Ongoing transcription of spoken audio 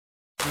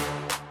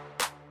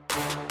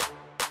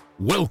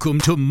Welcome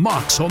to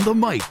Mocs on the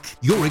Mic,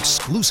 your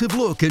exclusive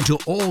look into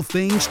all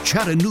things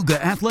Chattanooga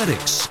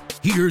athletics.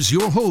 Here's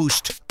your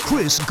host,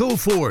 Chris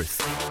Goforth.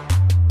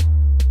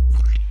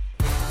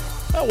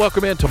 Well,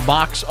 welcome into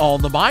Mocs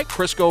on the Mic.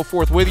 Chris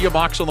Goforth with you.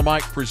 Mocs on the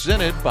Mic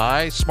presented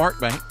by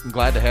SmartBank. I'm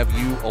glad to have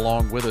you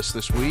along with us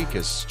this week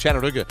as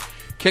Chattanooga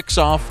kicks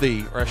off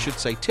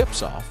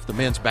tips off the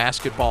men's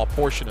basketball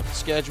portion of the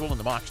schedule, and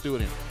the Mocs do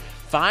it in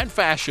fine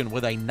fashion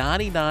with a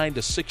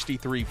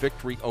 99-63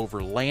 victory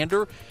over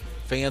Lander.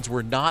 Fans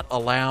were not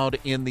allowed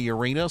in the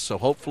arena, so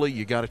hopefully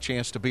you got a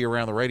chance to be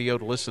around the radio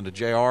to listen to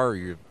JR, or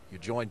you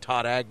joined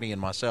Todd Agnew and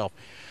myself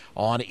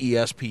on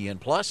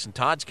ESPN+. And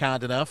Todd's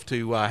kind enough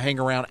to hang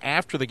around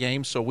after the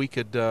game so we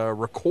could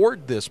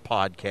record this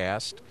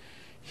podcast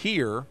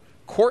here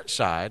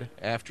courtside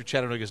after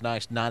Chattanooga's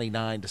nice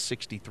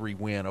 99-63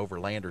 win over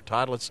Lander.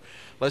 Todd, let's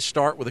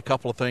start with a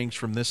couple of things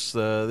from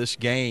this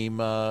game.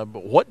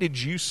 What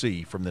did you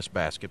see from this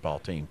basketball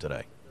team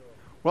today?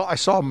 Well, I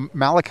saw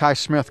Malachi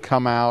Smith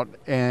come out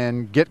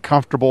and get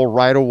comfortable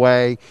right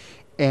away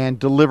and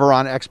deliver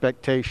on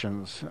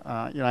expectations.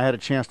 I had a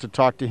chance to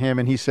talk to him,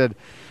 and he said,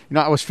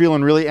 I was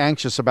feeling really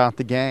anxious about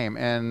the game.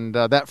 And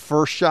that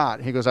first shot,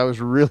 he goes, I was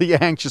really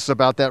anxious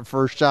about that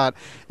first shot.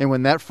 And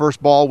when that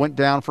first ball went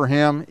down for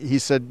him, he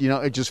said,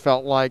 it just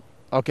felt like,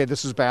 okay,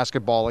 this is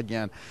basketball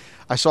again.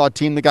 I saw a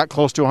team that got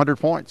close to 100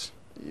 points,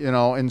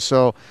 and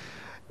so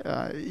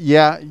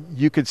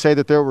you could say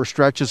that there were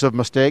stretches of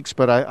mistakes,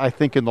 but I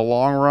think in the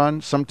long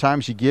run,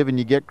 sometimes you give and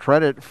you get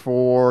credit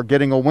for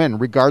getting a win,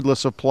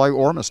 regardless of play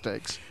or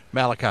mistakes.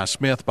 Malachi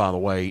Smith, by the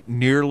way,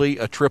 nearly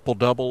a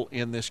triple-double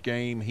in this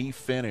game. He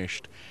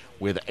finished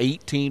with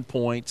 18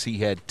 points. He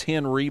had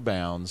 10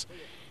 rebounds,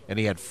 and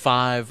he had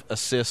 5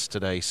 assists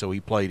today, so he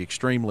played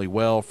extremely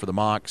well for the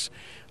Mocs.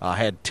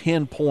 Had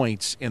 10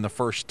 points in the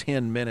first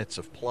 10 minutes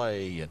of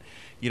play, and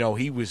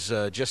he was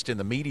just in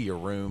the media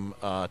room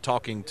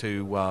talking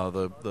to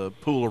the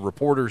pool of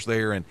reporters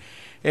there, and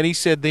he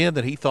said then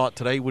that he thought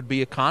today would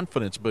be a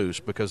confidence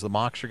boost because the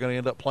Mocs are going to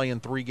end up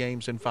playing 3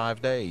 games in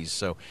 5 days.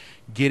 So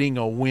getting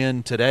a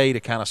win today to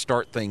kind of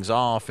start things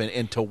off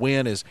and to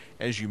win is,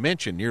 as you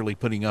mentioned, nearly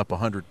putting up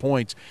 100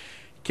 points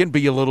can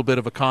be a little bit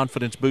of a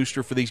confidence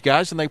booster for these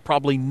guys, and they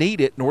probably need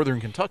it. Northern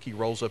Kentucky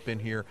rolls up in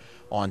here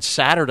on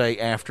Saturday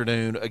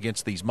afternoon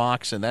against these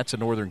Mocs, and that's a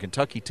Northern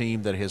Kentucky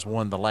team that has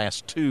won the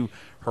last 2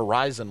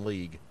 Horizon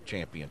League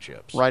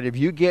championships. Right. If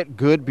you get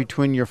good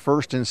between your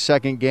first and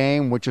second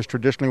game, which is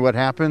traditionally what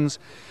happens,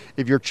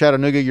 if you're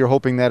Chattanooga, you're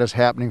hoping that is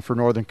happening for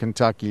Northern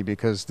Kentucky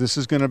because this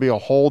is going to be a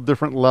whole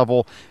different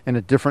level and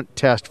a different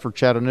test for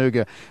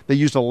Chattanooga. They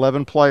used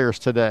 11 players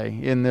today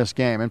in this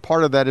game, and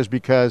part of that is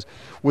because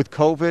with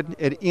COVID,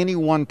 at any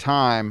one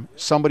time,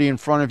 somebody in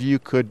front of you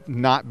could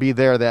not be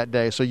there that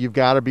day, so you've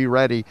got to be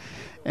ready.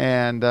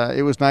 And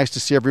it was nice to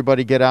see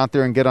everybody get out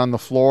there and get on the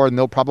floor, and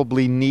they'll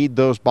probably need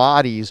those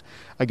bodies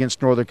against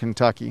Northern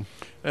Kentucky.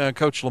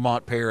 Coach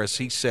Lamont Paris,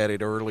 he said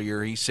it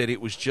earlier. He said it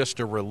was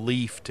just a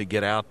relief to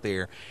get out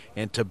there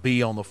and to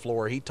be on the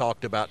floor. He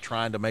talked about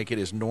trying to make it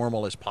as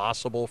normal as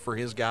possible for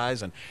his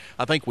guys, and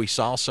I think we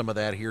saw some of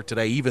that here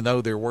today. Even though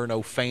there were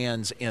no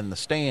fans in the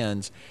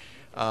stands,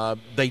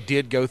 they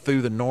did go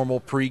through the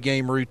normal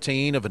pregame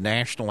routine of a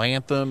national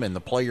anthem and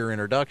the player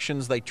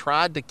introductions. They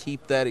tried to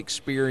keep that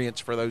experience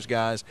for those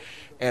guys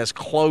as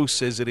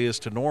close as it is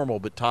to normal.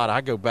 But, Todd, I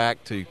go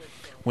back to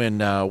when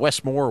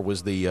Wes Moore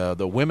was the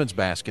women's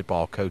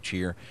basketball coach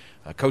here.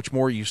 Coach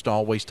Moore used to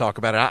always talk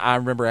about it. I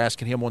remember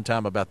asking him one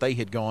time about they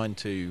had gone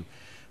to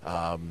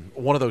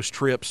one of those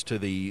trips to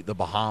the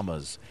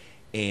Bahamas,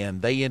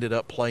 and they ended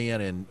up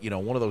playing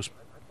in one of those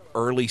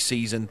early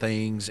season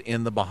things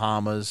in the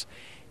Bahamas.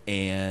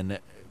 And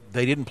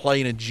they didn't play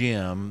in a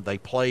gym. They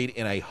played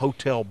in a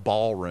hotel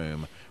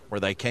ballroom where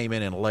they came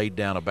in and laid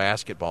down a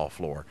basketball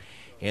floor.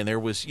 And there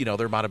was,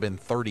 there might have been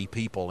 30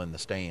 people in the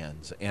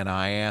stands. And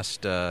I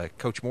asked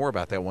Coach Moore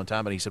about that one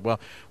time, and he said, well,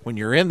 when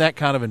you're in that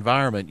kind of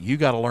environment, you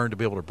got to learn to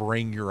be able to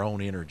bring your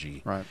own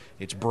energy. Right.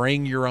 It's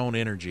bring your own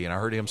energy. And I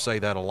heard him say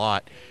that a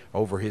lot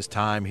over his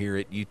time here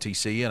at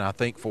UTC. And I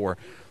think for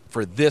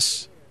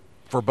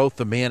both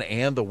the men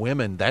and the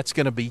women, that's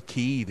going to be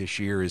key this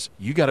year is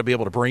you got to be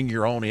able to bring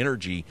your own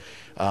energy,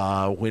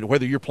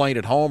 whether you're playing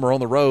at home or on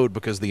the road,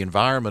 because the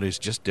environment is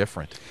just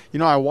different.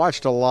 I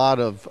watched a lot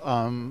of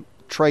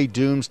Trey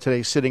Dooms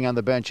today sitting on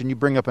the bench, and you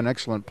bring up an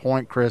excellent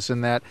point, Chris,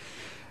 in that,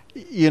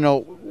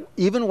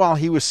 even while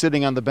he was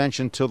sitting on the bench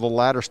until the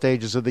latter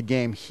stages of the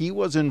game, he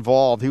was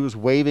involved. He was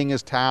waving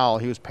his towel.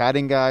 He was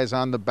patting guys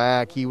on the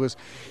back.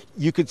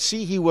 You could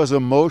see he was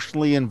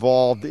emotionally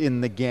involved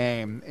in the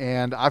game.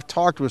 And I've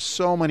talked with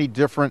so many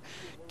different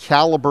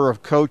caliber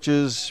of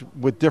coaches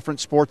with different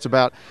sports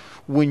about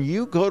when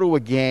you go to a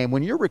game,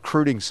 when you're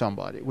recruiting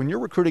somebody, when you're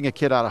recruiting a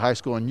kid out of high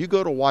school and you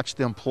go to watch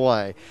them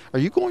play, are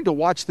you going to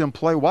watch them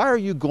play? Why are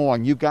you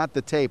going? You've got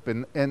the tape.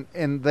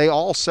 And they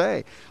all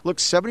say, look,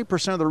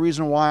 70% of the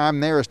reason why I'm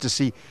there is to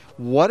see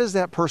what does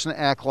that person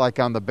act like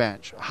on the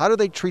bench? How do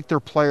they treat their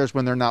players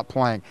when they're not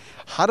playing?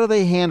 How do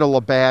they handle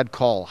a bad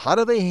call? How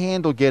do they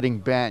handle getting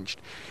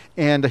benched?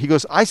 And he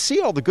goes, I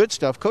see all the good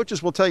stuff.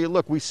 Coaches will tell you,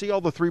 look, we see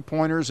all the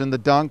three-pointers and the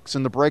dunks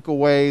and the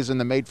breakaways and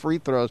the made free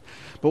throws,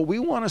 but we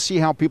want to see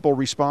how people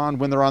respond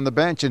when they're on the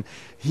bench. And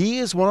he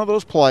is one of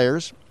those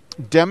players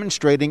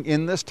demonstrating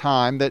in this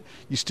time that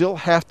you still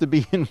have to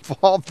be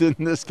involved in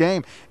this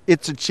game.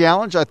 It's a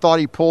challenge. I thought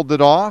he pulled it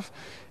off,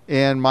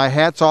 and my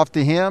hat's off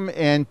to him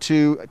and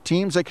to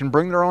teams that can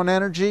bring their own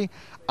energy.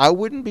 I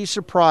wouldn't be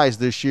surprised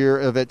this year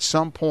if at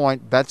some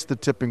point that's the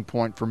tipping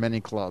point for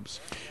many clubs.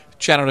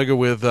 Chattanooga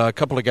with a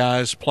couple of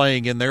guys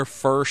playing in their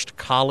first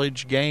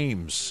college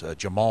games.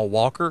 Jamal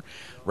Walker,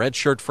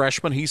 redshirt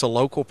freshman. He's a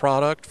local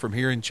product from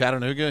here in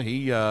Chattanooga.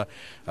 He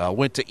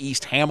went to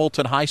East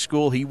Hamilton High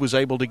School. He was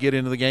able to get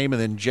into the game. And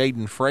then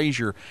Jaden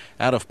Frazier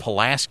out of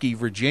Pulaski,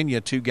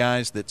 Virginia, two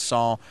guys that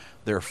saw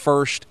their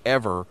first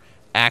ever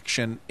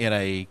action in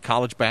a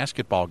college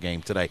basketball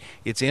game today.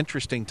 It's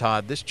interesting,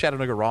 Todd, this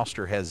Chattanooga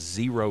roster has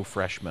 0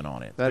 freshmen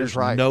on it. That is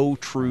right. No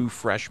true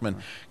freshmen.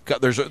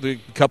 There's a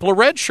couple of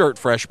redshirt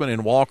freshmen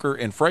in Walker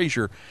and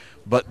Frazier,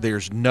 but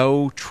there's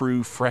no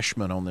true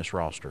freshmen on this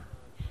roster.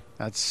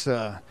 That's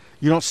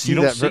you don't see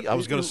that. I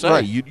was going to say,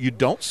 right. you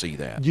don't see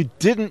that. You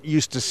didn't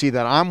used to see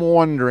that. I'm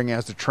wondering,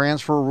 as the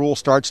transfer rule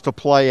starts to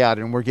play out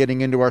and we're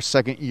getting into our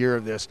second year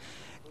of this,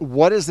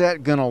 what is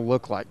that going to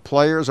look like?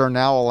 Players are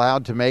now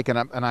allowed to make, and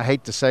I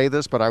hate to say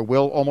this, but I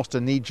will, almost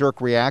a knee-jerk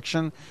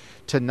reaction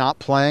to not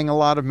playing a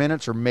lot of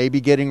minutes or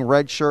maybe getting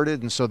redshirted,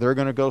 and so they're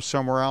going to go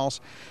somewhere else.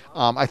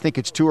 I think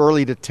it's too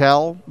early to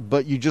tell,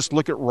 but you just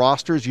look at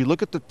rosters. You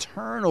look at the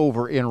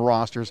turnover in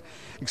rosters,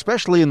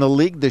 especially in the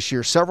league this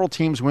year. Several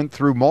teams went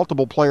through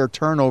multiple player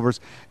turnovers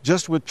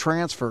just with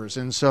transfers,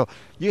 and so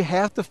you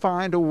have to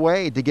find a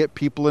way to get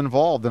people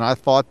involved, and I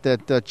thought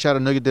that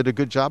Chattanooga did a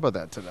good job of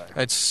that today.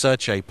 It's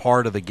such a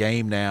part of the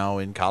game now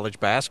in college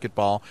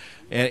basketball,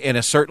 and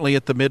it's certainly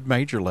at the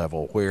mid-major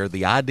level, where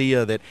the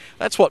idea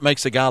that's what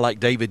makes a guy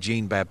like David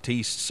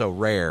Jean-Baptiste so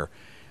rare,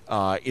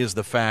 is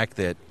the fact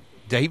that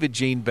David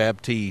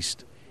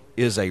Jean-Baptiste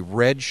is a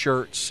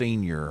redshirt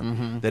senior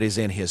that is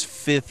in his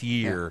 5th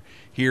year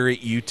here at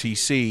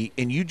UTC,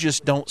 and you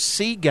just don't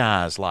see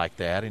guys like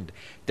that. And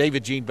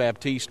David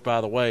Jean-Baptiste, by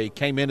the way,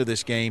 came into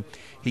this game.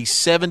 He's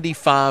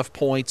 75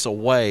 points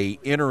away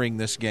entering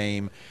this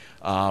game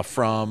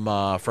from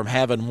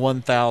having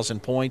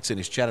 1,000 points in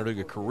his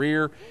Chattanooga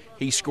career.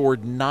 He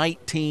scored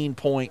 19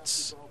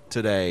 points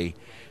today.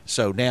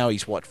 So now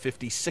he's,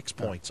 56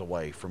 points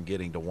away from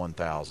getting to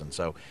 1,000.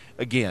 So,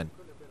 again,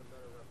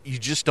 you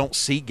just don't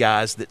see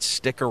guys that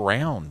stick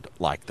around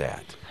like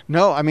that.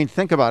 No, I mean,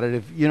 think about it.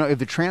 If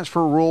the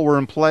transfer rule were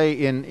in play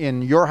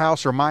in your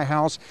house or my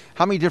house,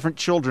 how many different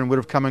children would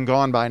have come and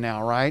gone by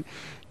now, right?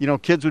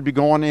 Kids would be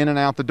going in and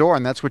out the door,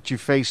 and that's what you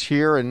face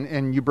here.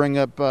 And you bring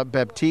up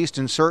Baptiste,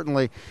 and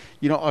certainly,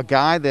 a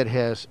guy that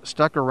has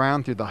stuck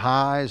around through the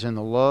highs and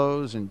the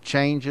lows and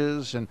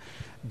changes and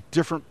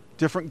different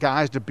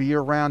guys to be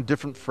around,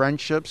 different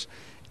friendships,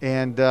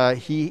 and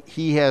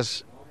he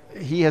has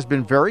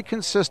been very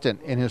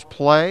consistent in his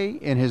play,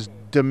 in his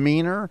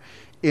demeanor,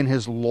 in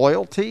his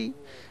loyalty,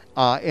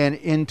 and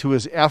into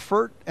his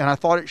effort. And I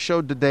thought it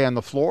showed today on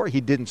the floor. He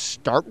didn't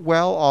start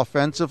well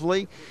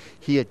offensively.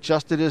 He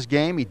adjusted his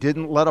game. He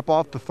didn't let up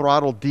off the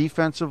throttle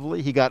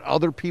defensively. He got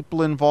other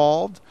people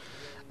involved,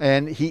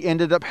 and he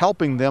ended up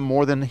helping them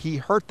more than he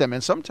hurt them.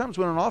 And sometimes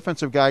when an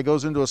offensive guy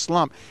goes into a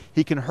slump,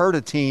 he can hurt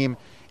a team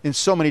in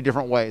so many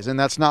different ways, and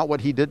that's not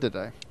what he did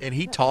today. And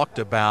he talked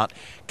about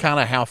kind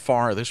of how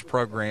far this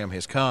program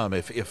has come.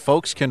 If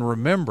folks can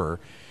remember,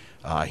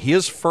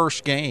 his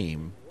first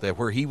game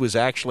where he was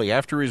actually,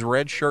 after his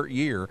redshirt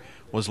year,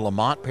 was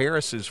Lamont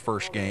Paris's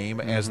first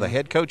game as the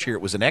head coach here.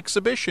 It was an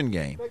exhibition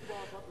game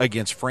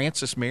against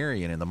Francis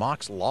Marion, and the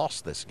Mocs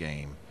lost this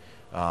game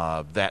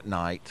that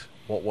night.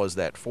 What was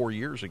that, 4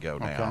 years ago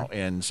now? Okay.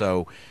 And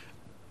so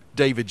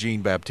David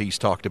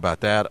Jean-Baptiste talked about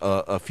that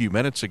a few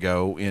minutes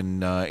ago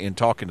in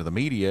talking to the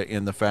media,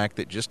 in the fact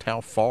that just how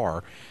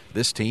far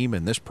this team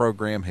and this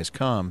program has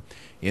come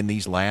in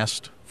these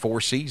last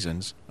 4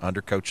 seasons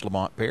under Coach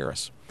Lamont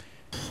Paris.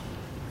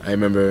 I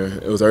remember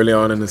it was early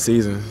on in the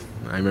season.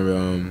 I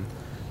remember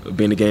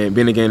being a game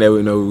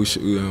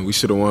that we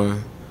should have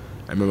won.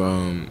 I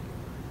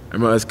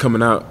remember us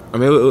coming out. I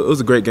mean, it was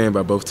a great game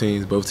by both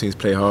teams. Both teams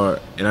played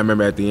hard, and I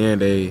remember at the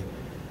end they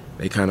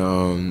kind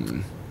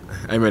of.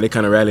 I remember they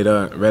kind of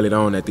rallied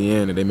on at the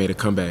end, and they made a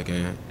comeback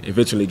and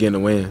eventually getting a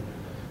win.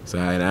 So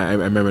I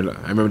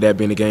remember that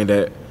being a game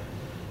that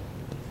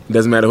it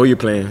doesn't matter who you're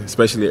playing,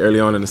 especially early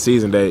on in the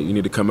season, that you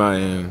need to come out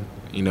and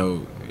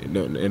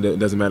it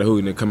doesn't matter who,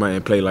 you need to come out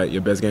and play like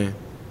your best game.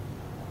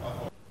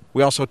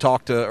 We also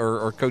talked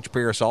or Coach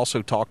Paris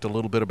also talked a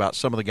little bit about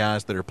some of the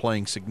guys that are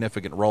playing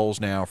significant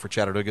roles now for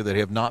Chattanooga that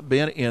have not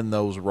been in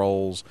those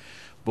roles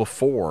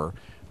before.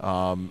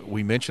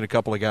 We mentioned a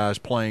couple of guys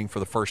playing for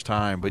the first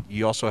time, but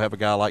you also have a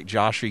guy like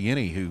Josh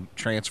Ayeni who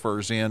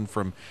transfers in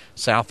from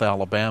South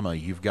Alabama.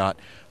 You've got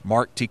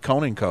Mark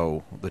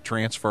Tikonenko, the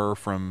transfer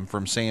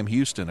from Sam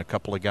Houston, a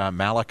couple of guys,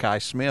 Malachi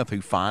Smith,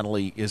 who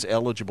finally is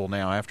eligible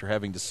now after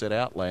having to sit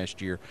out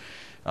last year.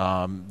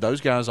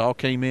 those guys all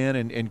came in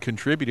and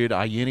contributed.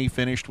 Ayeni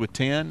finished with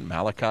 10.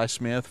 Malachi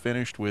Smith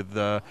finished with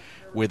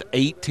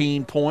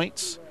 18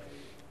 points.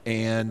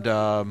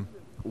 And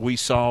we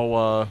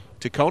saw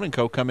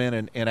Tikonenko come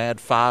in and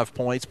add 5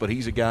 points, but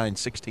he's a guy in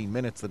 16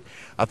 minutes that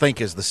I think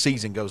as the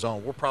season goes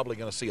on, we're probably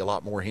going to see a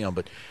lot more of him.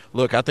 But,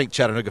 look, I think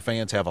Chattanooga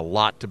fans have a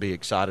lot to be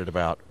excited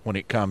about when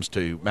it comes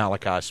to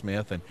Malachi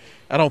Smith. And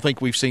I don't think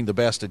we've seen the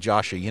best of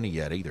Josh Ayeni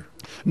yet either.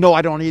 No,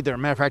 I don't either.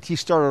 Matter of fact, he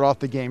started off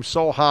the game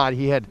so hot.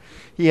 He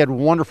had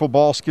wonderful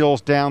ball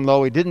skills down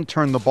low. He didn't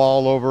turn the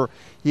ball over.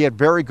 He had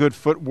very good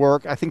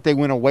footwork. I think they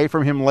went away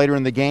from him later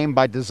in the game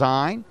by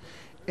design.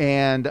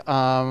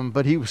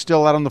 But he was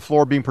still out on the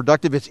floor being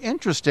productive. It's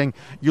interesting.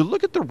 You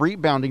look at the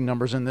rebounding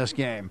numbers in this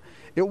game.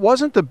 It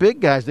wasn't the big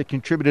guys that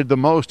contributed the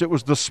most. It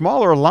was the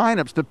smaller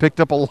lineups that picked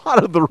up a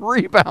lot of the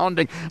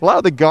rebounding, a lot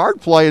of the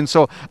guard play. And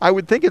so I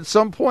would think at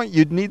some point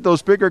you'd need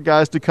those bigger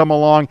guys to come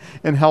along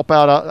and help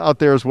out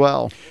there as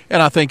well.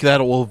 And I think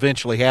that will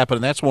eventually happen.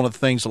 And that's one of the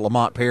things that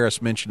Lamont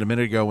Paris mentioned a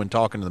minute ago when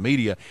talking to the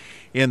media,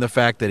 in the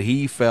fact that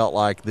he felt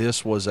like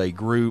this was a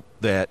group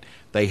that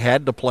they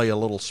had to play a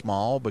little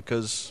small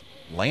because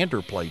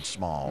Lander played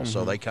small,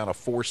 so they kind of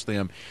forced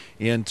them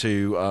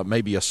into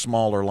maybe a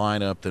smaller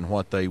lineup than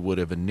what they would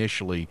have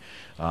initially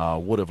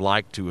would have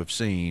liked to have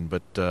seen.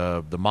 But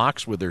the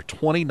Mocs, with their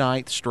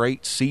 29th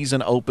straight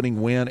season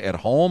opening win at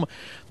home,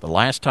 the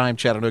last time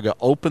Chattanooga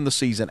opened the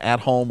season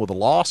at home with a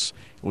loss,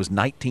 it was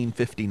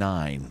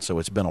 1959, so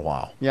it's been a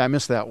while. Yeah, I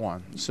missed that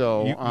one.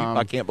 So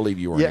I can't believe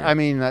you were here. Yeah, I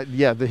mean,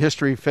 the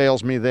history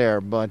fails me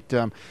there. But,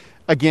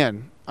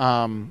 again,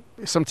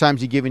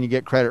 sometimes you give and you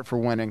get credit for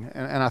winning,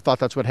 and I thought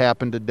that's what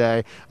happened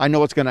today. I know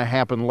what's going to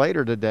happen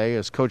later today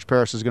as Coach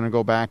Paris is going to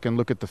go back and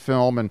look at the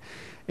film. And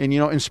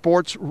in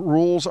sports,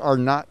 rules are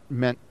not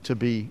meant to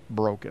be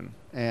broken.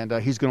 And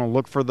he's going to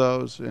look for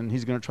those, and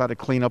he's going to try to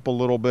clean up a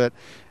little bit.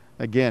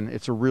 Again,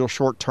 it's a real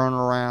short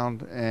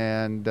turnaround,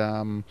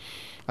 and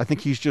I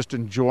think he's just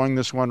enjoying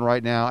this one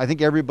right now. I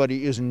think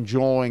everybody is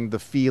enjoying the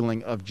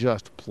feeling of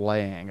just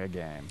playing a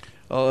game.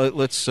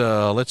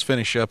 Let's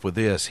finish up with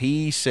this.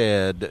 He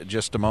said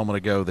just a moment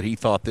ago that he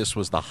thought this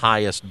was the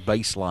highest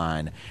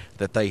baseline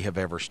that they have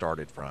ever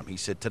started from. He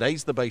said,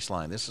 today's the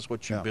baseline. This is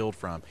what you build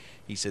from.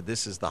 He said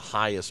this is the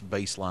highest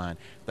baseline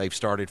they've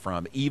started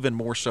from, even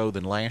more so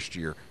than last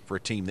year for a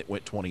team that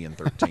went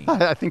 20-13.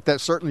 I think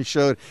that certainly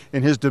showed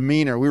in his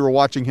demeanor. We were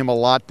watching him a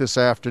lot this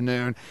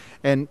afternoon,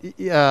 and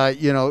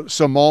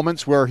some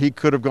moments where he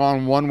could have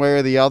gone one way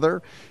or the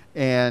other,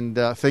 and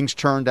things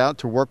turned out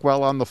to work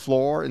well on the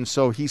floor, and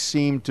so he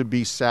seemed to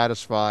be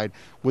satisfied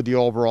with the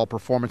overall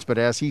performance. But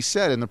as he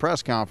said in the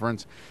press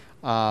conference,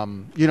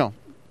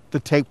 the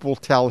tape will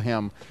tell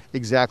him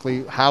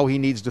exactly how he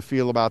needs to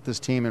feel about this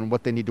team and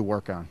what they need to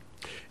work on.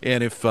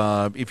 And if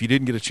you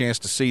didn't get a chance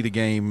to see the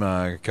game,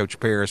 Coach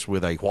Paris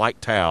with a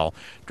white towel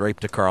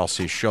draped across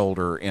his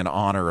shoulder in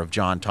honor of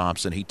John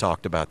Thompson, he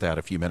talked about that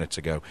a few minutes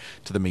ago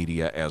to the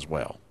media as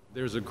well.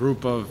 There's a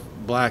group of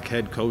black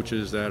head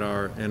coaches that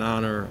are in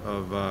honor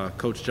of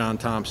Coach John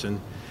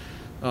Thompson,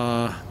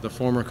 the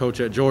former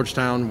coach at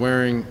Georgetown,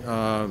 wearing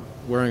a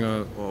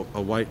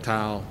white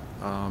towel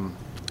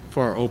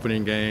for our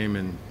opening game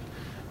and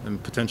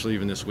potentially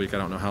even this week. I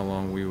don't know how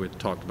long we would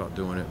talk about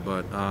doing it,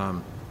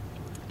 but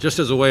just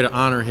as a way to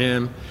honor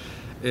him.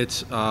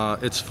 It's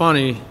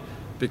funny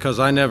because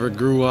I never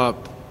grew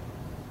up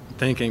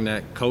thinking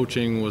that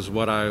coaching was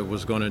what I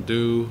was going to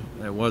do.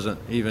 It wasn't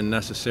even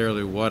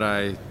necessarily what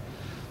I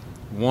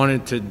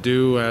wanted to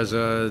do as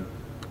a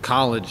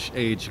college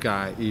age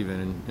guy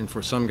even, and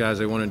for some guys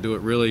they want to do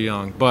it really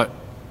young. But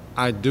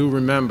I do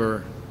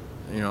remember,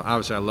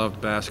 obviously I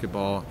loved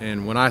basketball,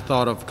 and when I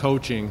thought of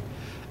coaching,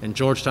 and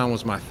Georgetown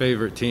was my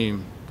favorite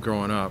team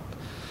growing up,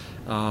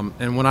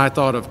 and when I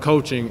thought of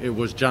coaching, it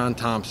was John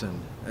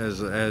Thompson,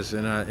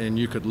 and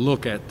you could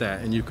look at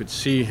that and you could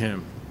see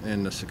him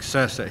and the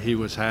success that he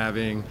was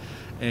having,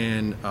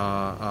 and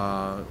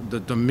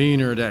the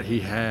demeanor that he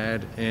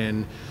had,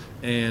 and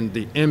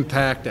the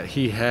impact that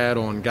he had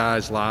on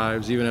guys'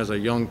 lives. Even as a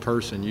young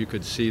person, you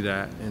could see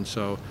that. And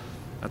so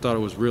I thought it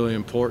was really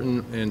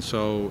important. And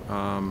so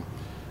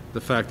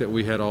the fact that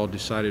we had all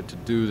decided to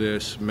do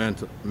this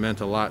meant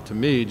a lot to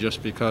me,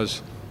 just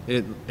because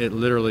it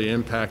literally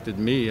impacted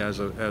me as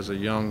a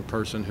young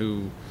person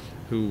who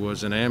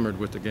was enamored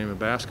with the game of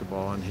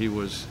basketball. And he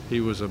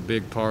was a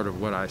big part of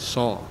what I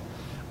saw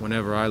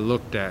whenever I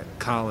looked at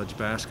college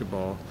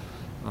basketball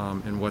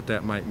and what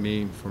that might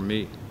mean for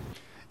me.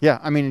 Yeah,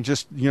 I mean,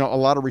 just, a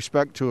lot of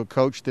respect to a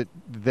coach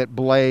that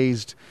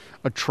blazed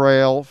a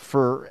trail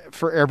for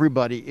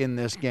everybody in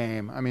this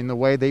game. I mean, the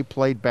way they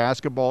played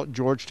basketball at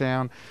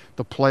Georgetown,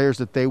 the players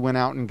that they went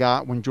out and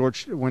got when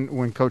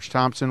Coach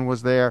Thompson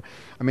was there.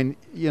 I mean,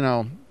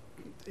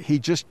 he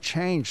just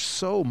changed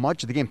so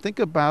much of the game. Think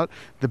about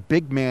the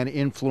big man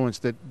influence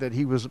that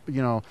he was,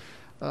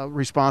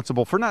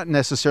 responsible for, not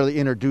necessarily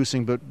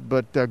introducing,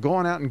 but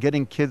going out and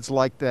getting kids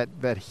like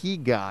that he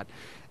got.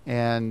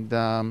 And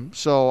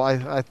so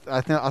I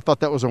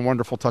thought that was a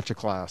wonderful touch of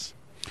class.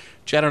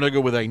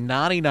 Chattanooga with a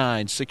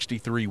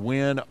 99-63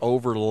 win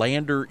over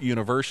Lander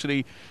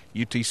University.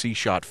 UTC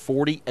shot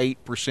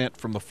 48%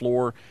 from the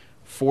floor,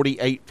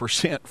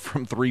 48%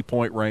 from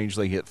three-point range.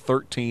 They hit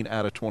 13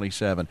 out of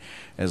 27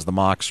 as the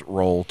Mocs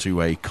roll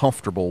to a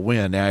comfortable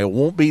win. Now, it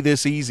won't be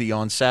this easy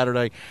on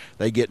Saturday.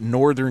 They get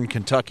Northern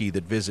Kentucky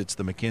that visits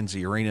the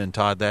McKenzie Arena. And,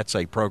 Todd, that's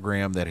a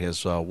program that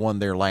has won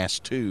their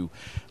last two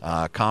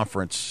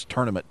conference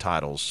tournament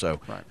titles.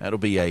 So that'll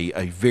be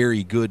a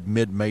very good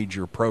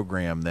mid-major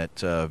program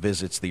that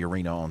visits the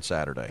arena on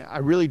Saturday. I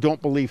really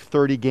don't believe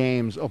 30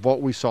 games of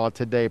what we saw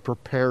today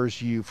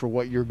prepares you for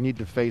what you need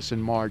to face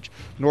in March.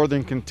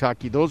 Northern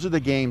Kentucky, those are the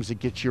games that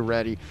get you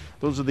ready.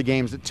 Those are the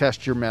games that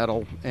test your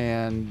mettle,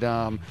 and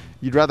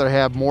you'd rather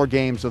have more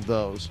games of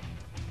those.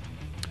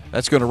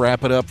 That's going to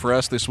wrap it up for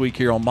us this week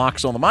here on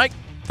Mocs on the Mic.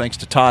 Thanks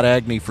to Todd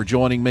Agnew for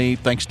joining me.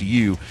 Thanks to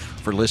you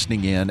for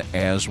listening in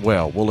as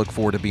well. We'll look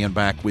forward to being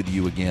back with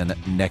you again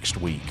next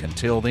week.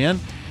 Until then,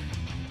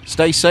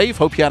 stay safe.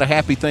 Hope you had a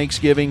happy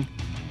Thanksgiving.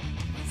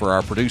 For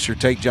our producer,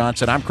 Tate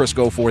Johnson, I'm Chris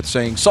Goforth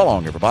saying so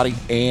long, everybody,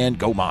 and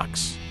go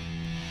Mocs.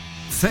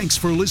 Thanks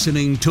for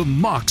listening to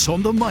Mocs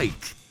on the Mic.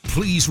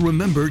 Please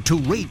remember to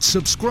rate,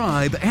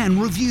 subscribe,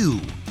 and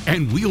review.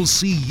 And we'll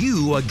see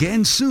you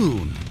again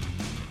soon.